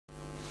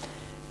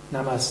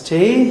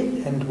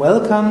Namaste and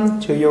welcome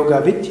to Yoga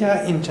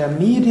Vidya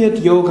Intermediate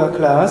Yoga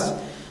class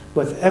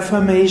with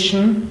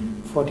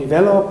affirmation for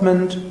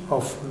development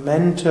of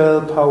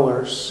mental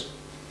powers.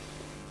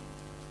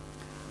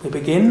 We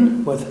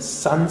begin with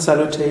Sun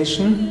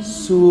Salutation,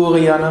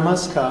 Surya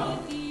Namaskar.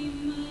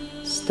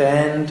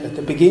 Stand at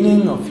the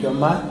beginning of your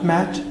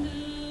mat,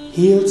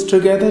 heels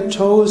together,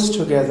 toes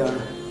together.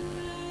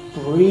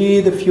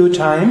 Breathe a few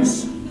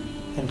times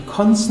and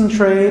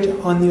concentrate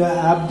on your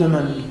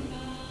abdomen.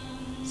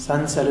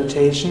 Sun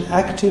Salutation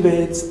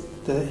activates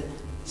the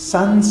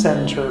Sun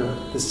Center,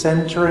 the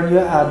center in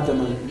your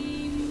abdomen.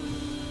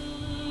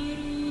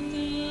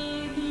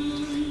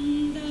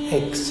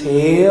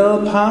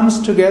 Exhale,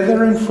 palms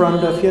together in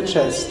front of your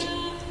chest.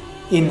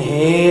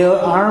 Inhale,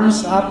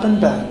 arms up and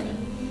back.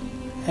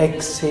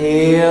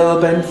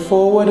 Exhale, bend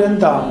forward and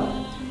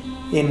down.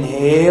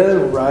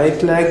 Inhale,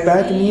 right leg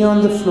back, knee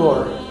on the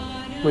floor.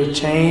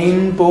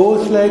 Retain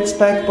both legs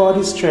back,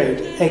 body straight.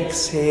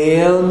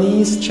 Exhale,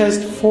 knees,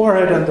 chest,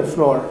 forehead on the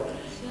floor.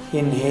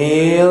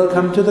 Inhale,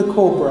 come to the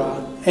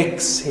cobra.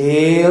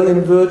 Exhale,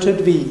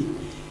 inverted V.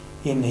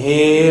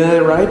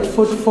 Inhale, right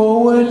foot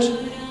forward.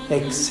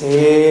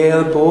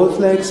 Exhale, both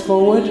legs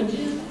forward.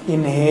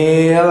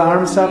 Inhale,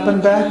 arms up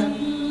and back.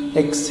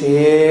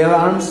 Exhale,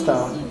 arms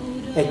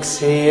down.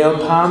 Exhale,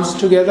 palms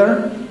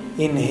together.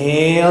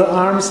 Inhale,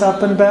 arms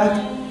up and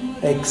back.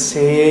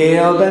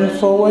 Exhale, bend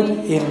forward.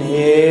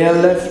 Inhale,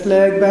 left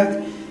leg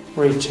back.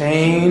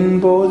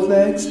 Retain both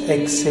legs.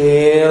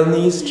 Exhale,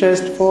 knees,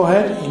 chest,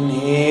 forehead.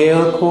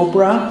 Inhale,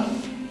 cobra.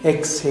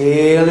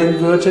 Exhale,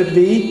 inverted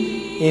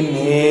V.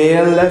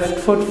 Inhale, left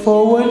foot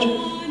forward.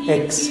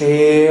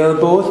 Exhale,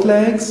 both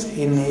legs.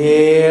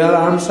 Inhale,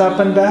 arms up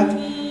and back.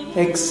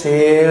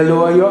 Exhale,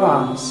 lower your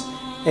arms.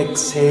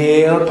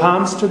 Exhale,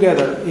 palms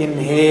together.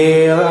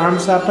 Inhale,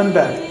 arms up and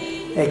back.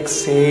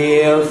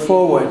 Exhale,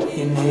 forward.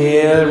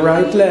 Inhale,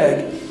 right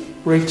leg.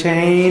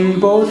 Retain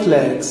both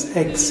legs.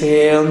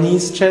 Exhale,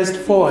 knees, chest,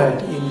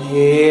 forehead.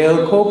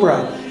 Inhale,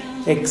 cobra.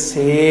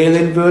 Exhale,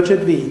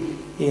 inverted V.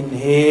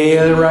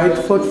 Inhale, right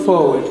foot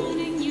forward.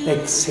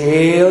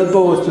 Exhale,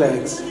 both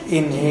legs.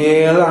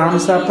 Inhale,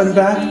 arms up and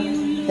back.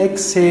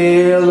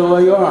 Exhale,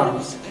 lower your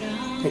arms.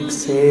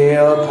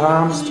 Exhale,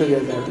 palms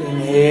together.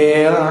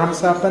 Inhale,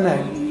 arms up and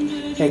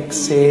back.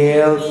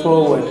 Exhale,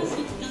 forward.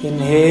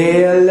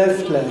 Inhale,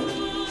 left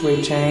leg.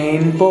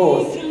 Retain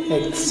both.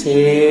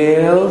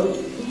 Exhale.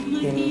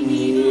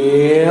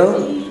 Inhale.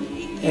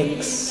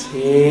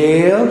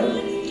 Exhale.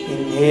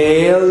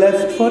 Inhale,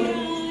 left foot.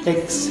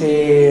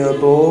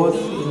 Exhale, both.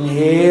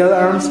 Inhale,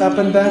 arms up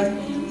and back.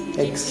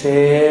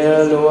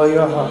 Exhale, lower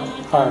your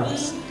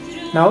arms.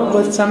 Now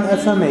with some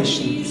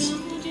affirmations.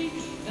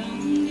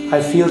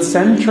 I feel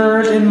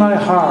centered in my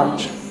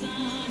heart.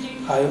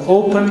 I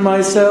open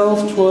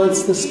myself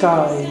towards the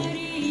sky.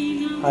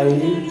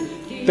 I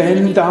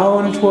bend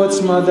down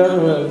towards Mother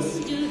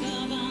Earth.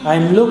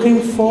 I'm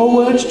looking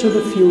forward to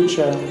the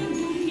future.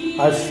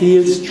 I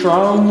feel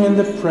strong in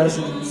the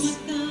present.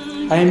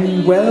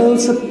 I'm well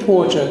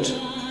supported.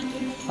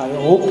 I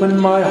open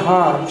my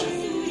heart.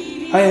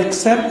 I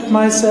accept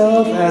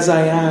myself as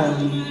I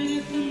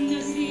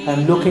am.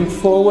 I'm looking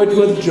forward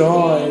with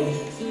joy.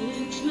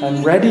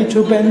 I'm ready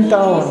to bend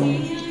down.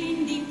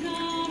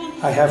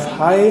 I have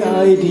high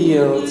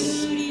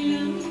ideals.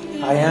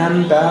 I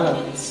am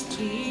balanced.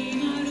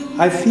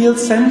 I feel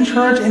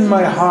centered in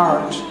my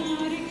heart.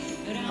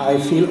 I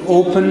feel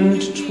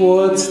opened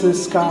towards the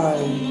sky.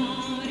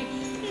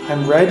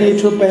 I'm ready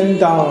to bend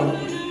down.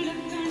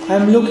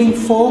 I'm looking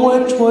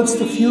forward towards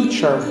the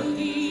future.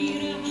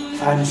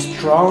 I'm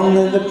strong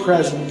in the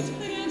present.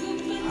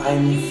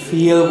 I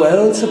feel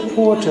well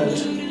supported.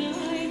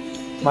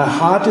 My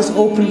heart is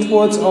open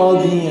towards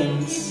all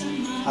beings.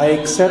 I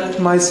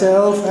accept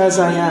myself as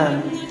I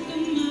am.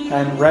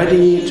 I'm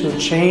ready to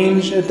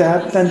change,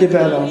 adapt and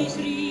develop.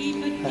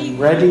 I'm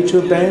ready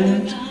to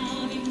bend.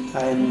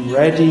 I'm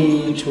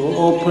ready to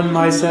open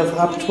myself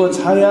up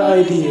towards higher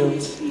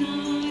ideals.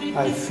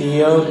 I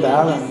feel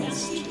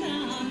balanced.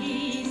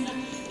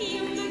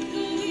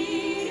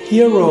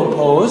 Hero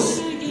pose,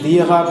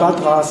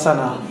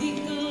 Virabhadrasana.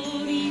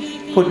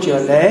 Put your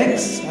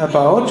legs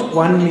about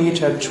 1.20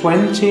 meters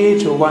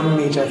to 1.50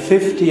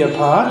 meters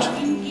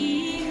apart.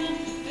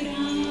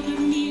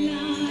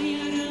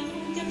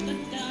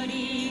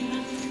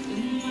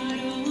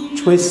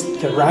 Twist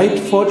the right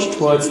foot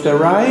towards the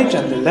right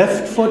and the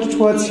left foot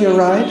towards your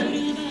right.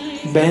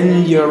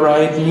 Bend your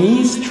right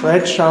knee,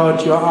 stretch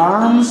out your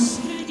arms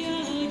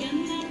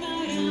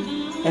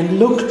and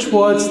look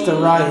towards the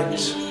right.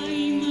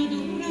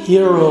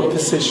 Hero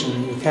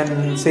position. You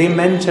can say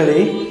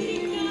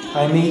mentally,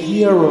 I'm a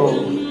hero.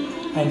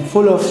 I'm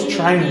full of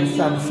strength.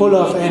 I'm full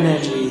of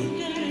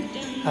energy.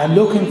 I'm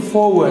looking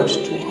forward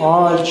to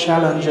all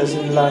challenges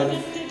in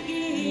life.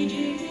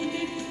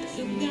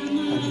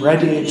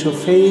 Ready to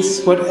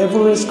face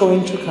whatever is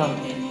going to come.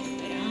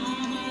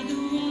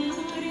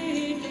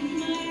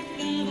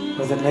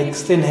 With the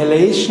next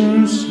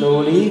inhalation,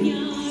 slowly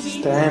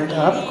stand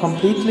up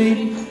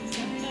completely.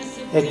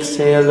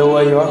 Exhale,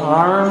 lower your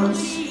arms.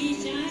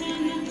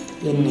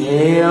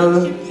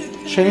 Inhale,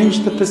 change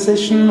the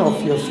position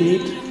of your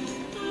feet.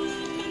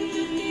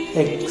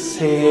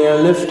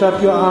 Exhale, lift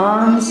up your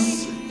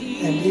arms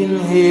and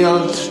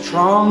inhale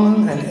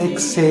strong and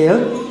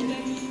exhale.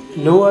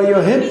 Lower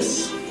your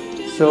hips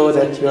so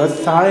that your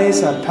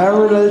thighs are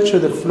parallel to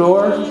the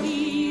floor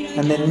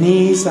and the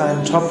knees are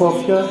on top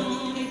of your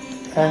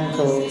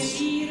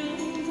ankles.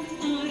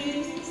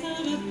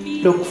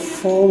 Look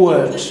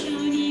forward,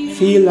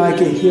 feel like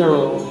a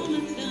hero,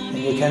 and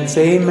you can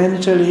say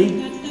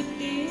mentally,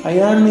 I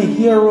am a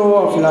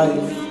hero of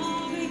life.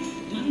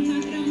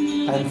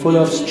 I am full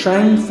of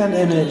strength and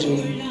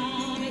energy.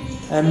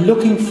 I am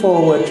looking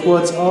forward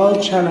towards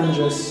all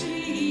challenges.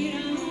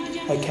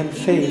 I can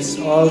face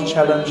all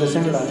challenges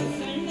in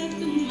life.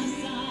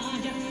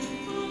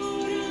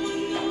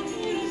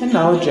 And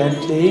now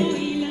gently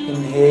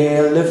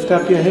inhale, lift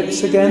up your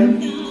hips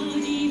again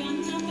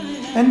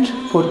and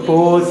put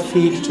both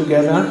feet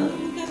together.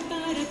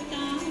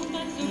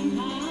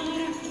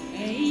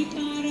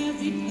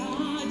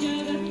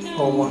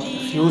 For a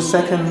few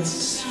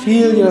seconds,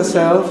 feel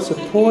yourself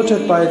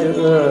supported by the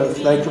earth,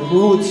 like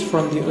roots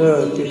from the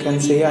earth. You can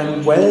say,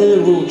 I'm well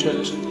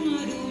rooted.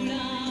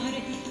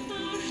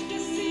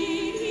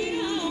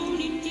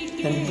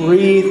 And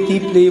breathe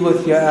deeply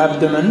with your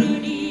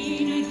abdomen.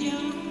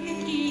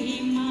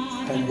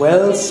 I'm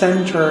well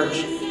centered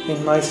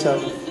in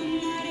myself.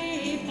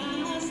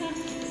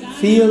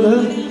 Feel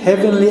the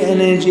heavenly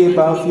energy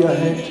above your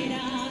head.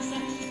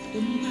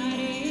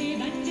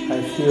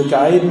 I feel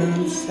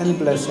guidance and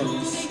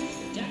blessings.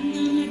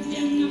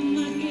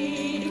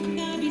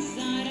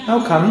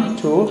 Now come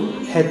to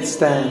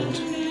headstand.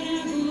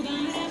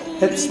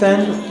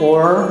 Headstand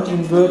or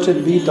inverted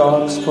V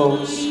dog's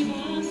pose.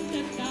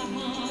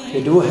 If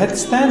you do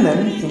headstand,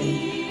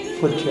 then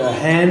put your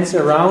hands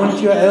around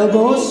your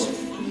elbows,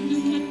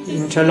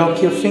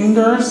 interlock your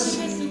fingers,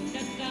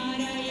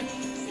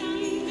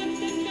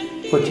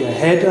 put your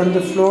head on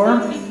the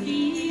floor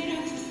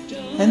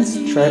and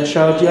stretch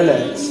out your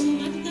legs.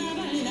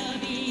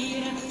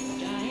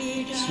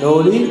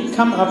 Slowly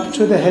come up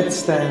to the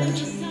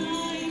headstand.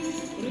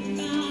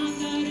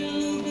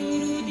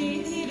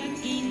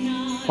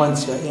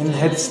 Once you're in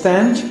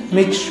headstand,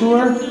 make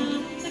sure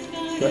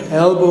your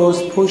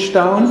elbows push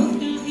down,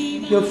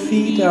 your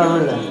feet are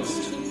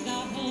relaxed.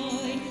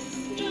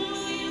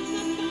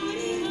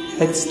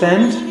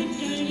 Headstand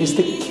is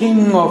the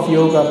king of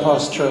yoga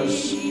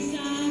postures.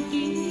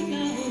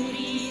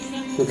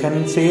 You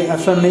can say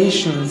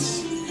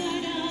affirmations.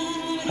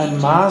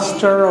 I'm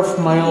master of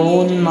my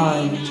own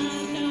mind.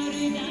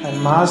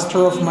 I'm master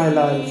of my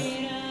life.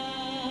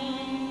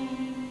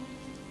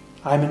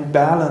 I'm in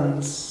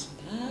balance.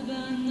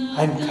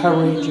 I'm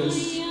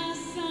courageous.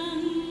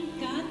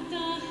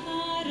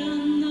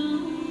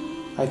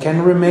 I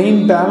can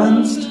remain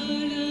balanced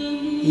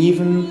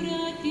even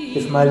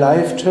if my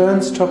life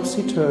turns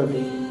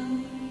topsy-turvy.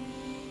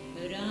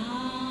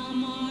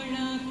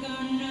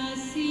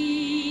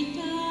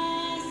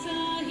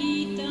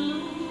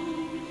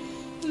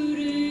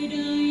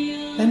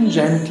 And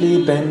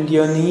gently bend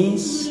your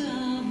knees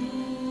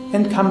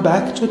and come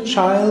back to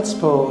child's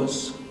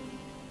pose.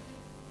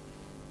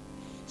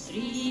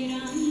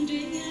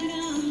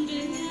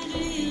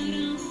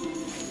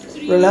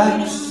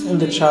 Relax in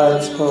the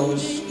child's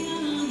pose.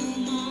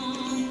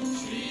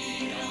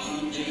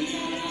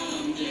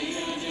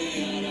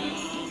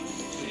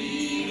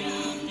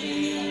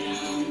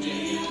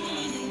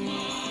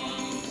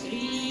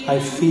 I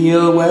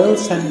feel well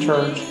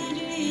centered.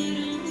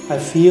 I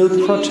feel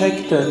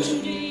protected.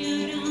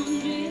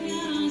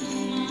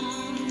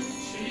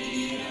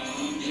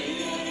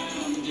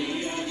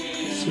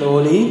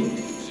 Slowly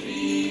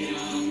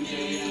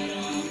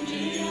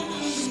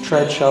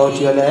stretch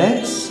out your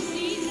legs.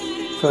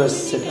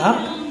 First sit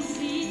up,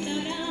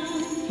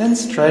 then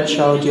stretch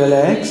out your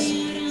legs.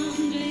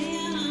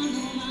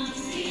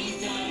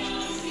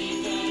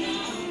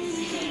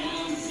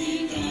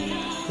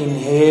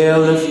 Inhale,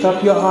 lift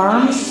up your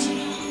arms.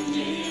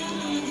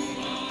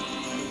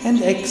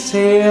 And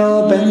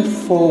exhale, bend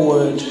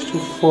forward to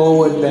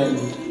forward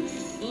bend.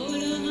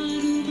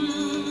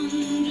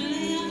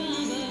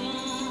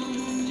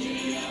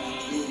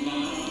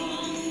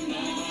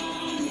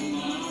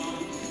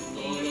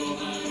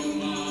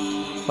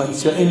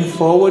 Once you're in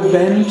forward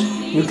bend,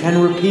 you can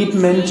repeat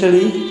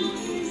mentally,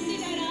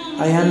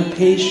 I am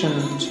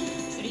patient.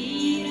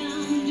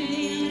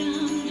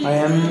 I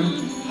am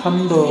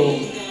humble.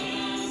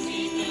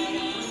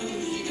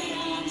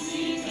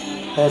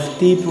 I have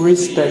deep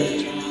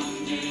respect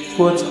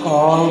towards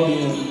all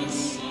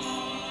beings.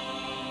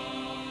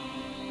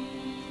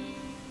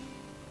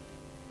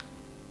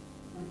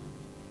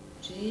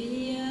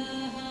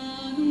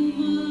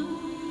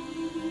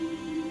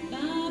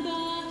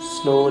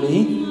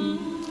 Slowly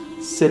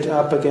sit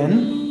up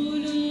again.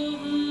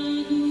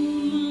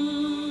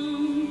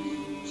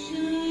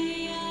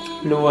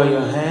 Lower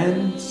your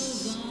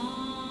hands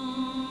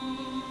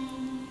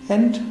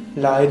and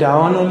lie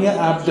down on your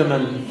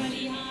abdomen.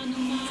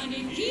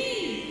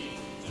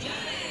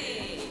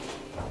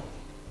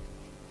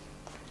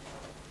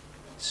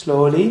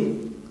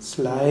 Slowly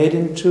slide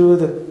into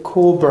the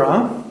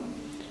cobra.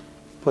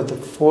 Put the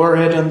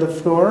forehead on the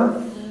floor.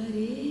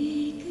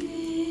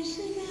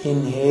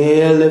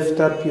 Inhale, lift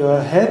up your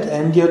head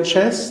and your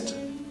chest.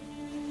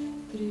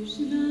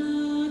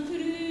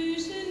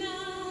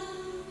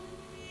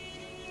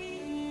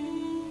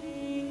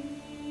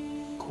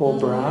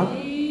 Cobra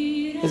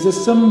is a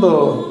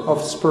symbol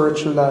of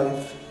spiritual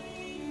life.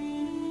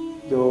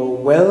 You're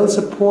well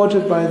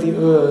supported by the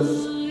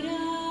earth.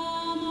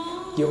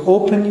 You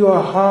open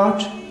your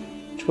heart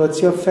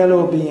towards your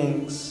fellow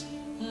beings.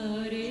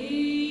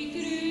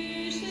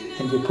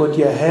 And you put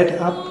your head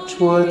up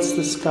towards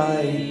the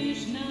sky.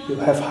 You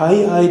have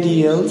high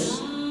ideals.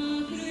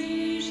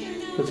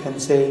 You can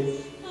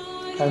say,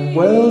 I'm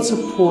well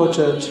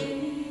supported.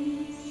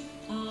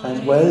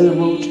 I'm well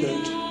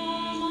rooted.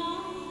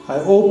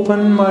 I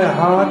open my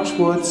heart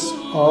towards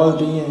all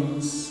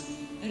beings.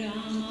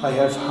 I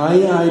have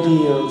high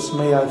ideals.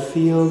 May I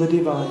feel the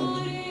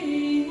divine.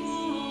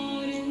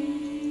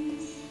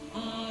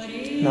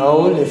 Now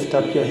lift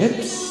up your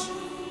hips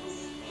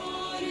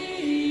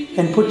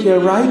and put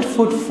your right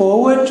foot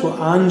forward to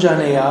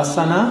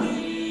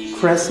Anjaneyasana,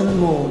 crescent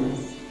moon.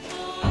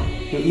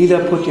 You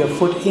either put your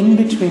foot in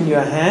between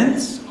your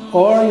hands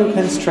or you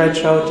can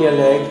stretch out your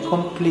leg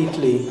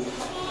completely.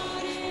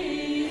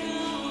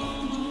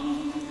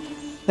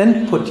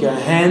 Then put your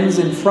hands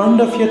in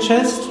front of your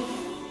chest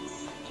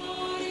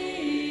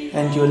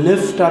and you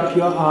lift up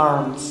your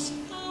arms.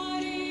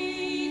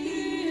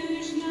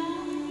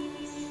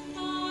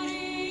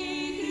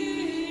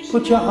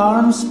 Put your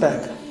arms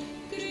back.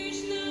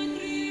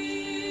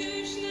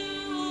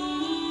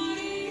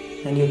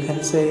 And you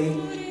can say,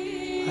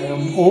 I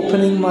am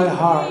opening my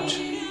heart.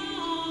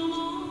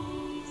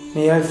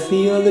 May I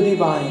feel the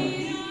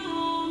divine.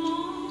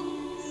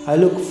 I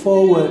look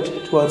forward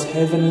towards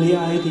heavenly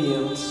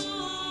ideals.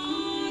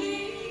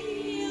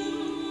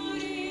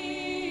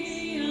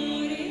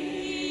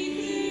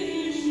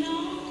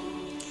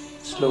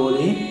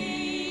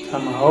 Slowly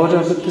come out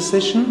of the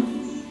position.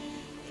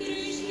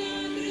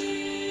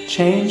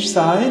 Change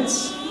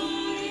sides.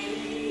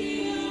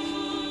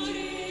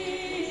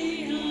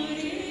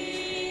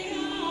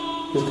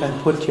 You can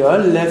put your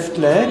left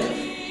leg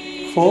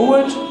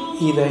forward,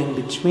 either in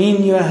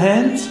between your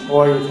hands,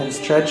 or you can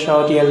stretch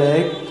out your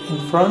leg in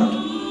front.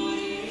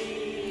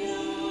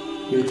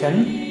 You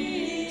can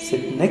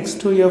sit next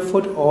to your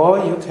foot,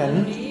 or you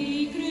can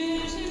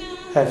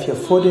have your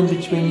foot in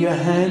between your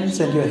hands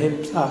and your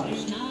hips up.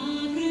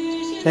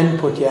 Then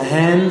put your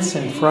hands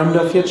in front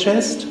of your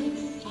chest.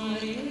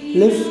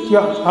 Lift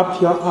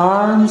up your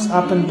arms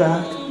up and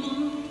back.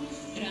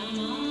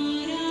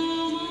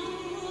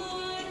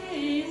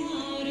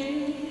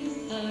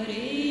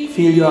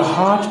 Feel your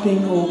heart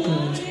being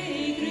opened.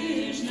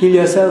 Feel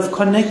yourself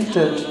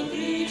connected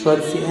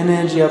towards the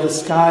energy of the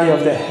sky,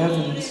 of the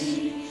heavens.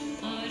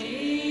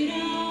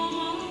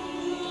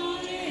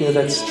 Feel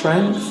that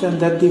strength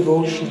and that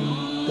devotion,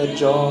 that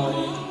joy.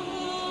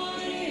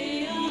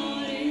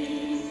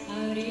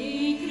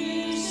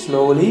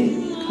 Slowly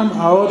come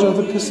out of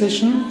the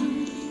position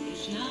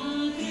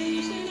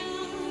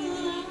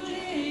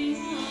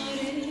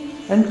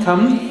and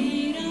come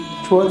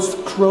towards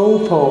the crow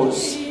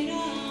pose,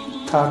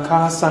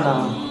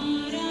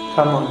 Kakasana.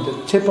 Come on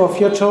the tip of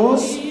your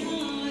toes,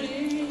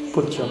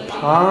 put your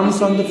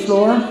palms on the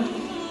floor,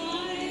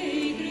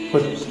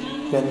 put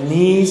your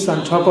knees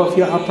on top of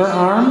your upper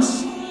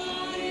arms,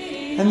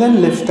 and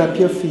then lift up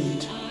your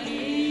feet.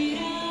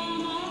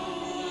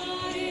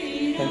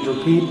 And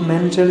repeat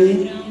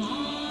mentally,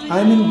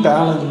 I'm in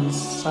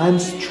balance, I'm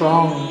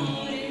strong,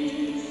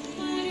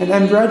 and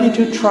I'm ready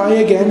to try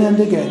again and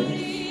again.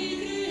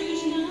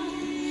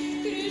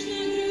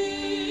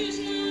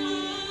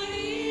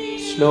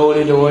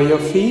 Slowly lower your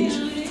feet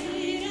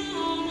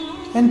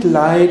and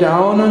lie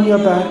down on your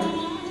back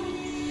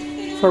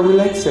for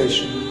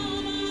relaxation.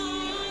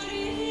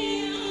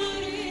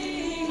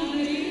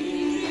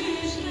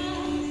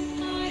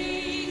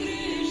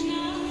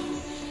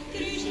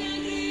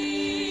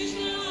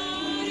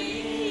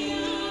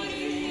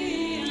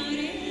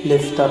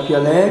 Lift up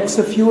your legs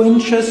a few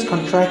inches,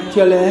 contract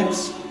your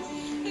legs,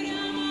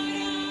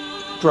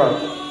 drop.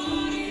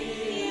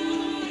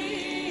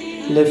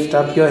 Lift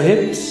up your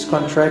hips,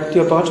 contract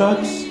your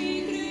buttocks,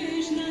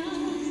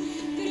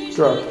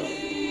 drop.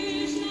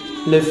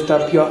 Lift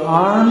up your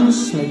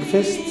arms, make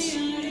fists,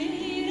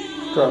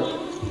 drop.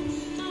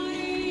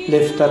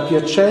 Lift up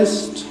your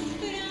chest,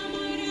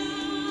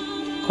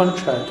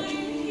 contract.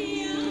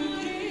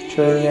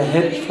 Turn your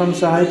head from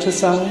side to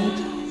side,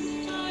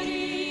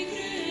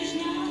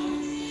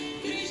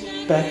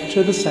 back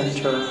to the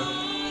center.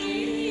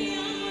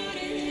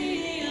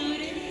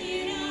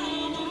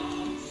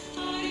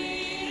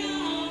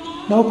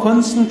 Now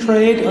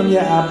concentrate on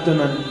your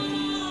abdomen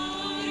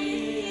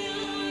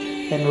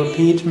and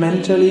repeat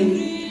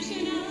mentally,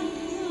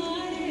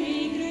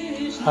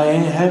 I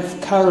have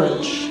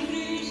courage,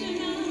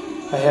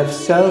 I have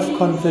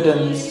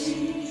self-confidence,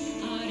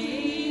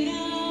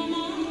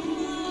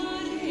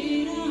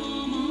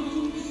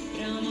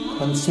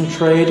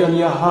 concentrate on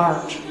your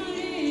heart,